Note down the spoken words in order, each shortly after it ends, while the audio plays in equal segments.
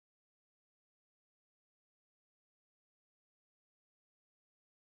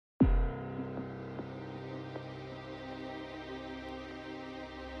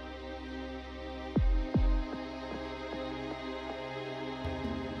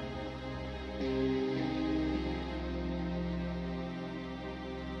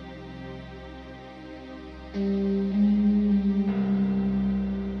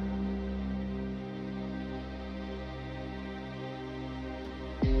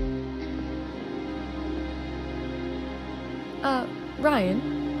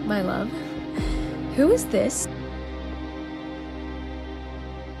Ryan, my love, who is this?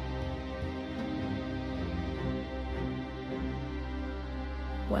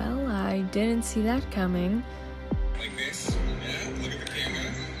 Well, I didn't see that coming. Like this, yeah? Look at the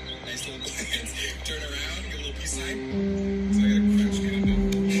camera. Nice little glance. Turn around, get a little peace sign. So I gotta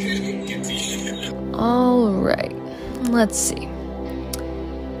crunch, get to you. Alright, let's see.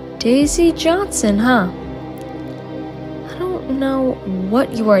 Daisy Johnson, huh? I don't know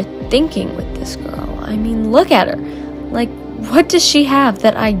what you are thinking with this girl. I mean, look at her. Like, what does she have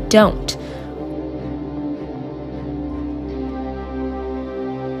that I don't?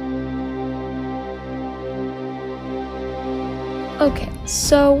 Okay,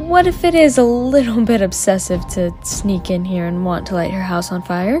 so what if it is a little bit obsessive to sneak in here and want to light her house on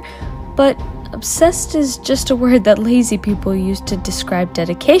fire? But obsessed is just a word that lazy people use to describe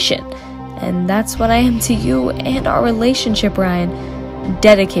dedication. And that's what I am to you and our relationship, Ryan.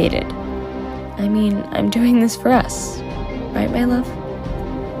 Dedicated. I mean, I'm doing this for us. Right, my love?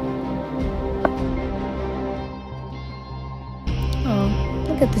 Oh,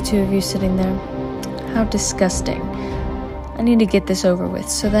 look at the two of you sitting there. How disgusting. I need to get this over with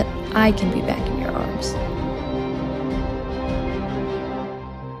so that I can be back in your arms.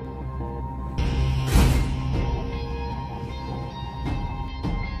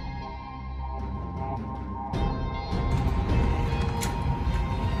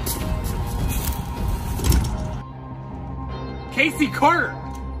 Casey Carter!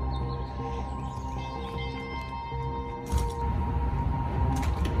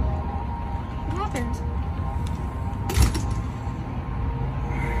 What happened?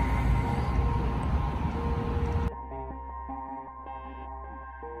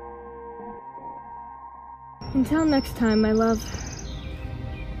 Until next time, my love.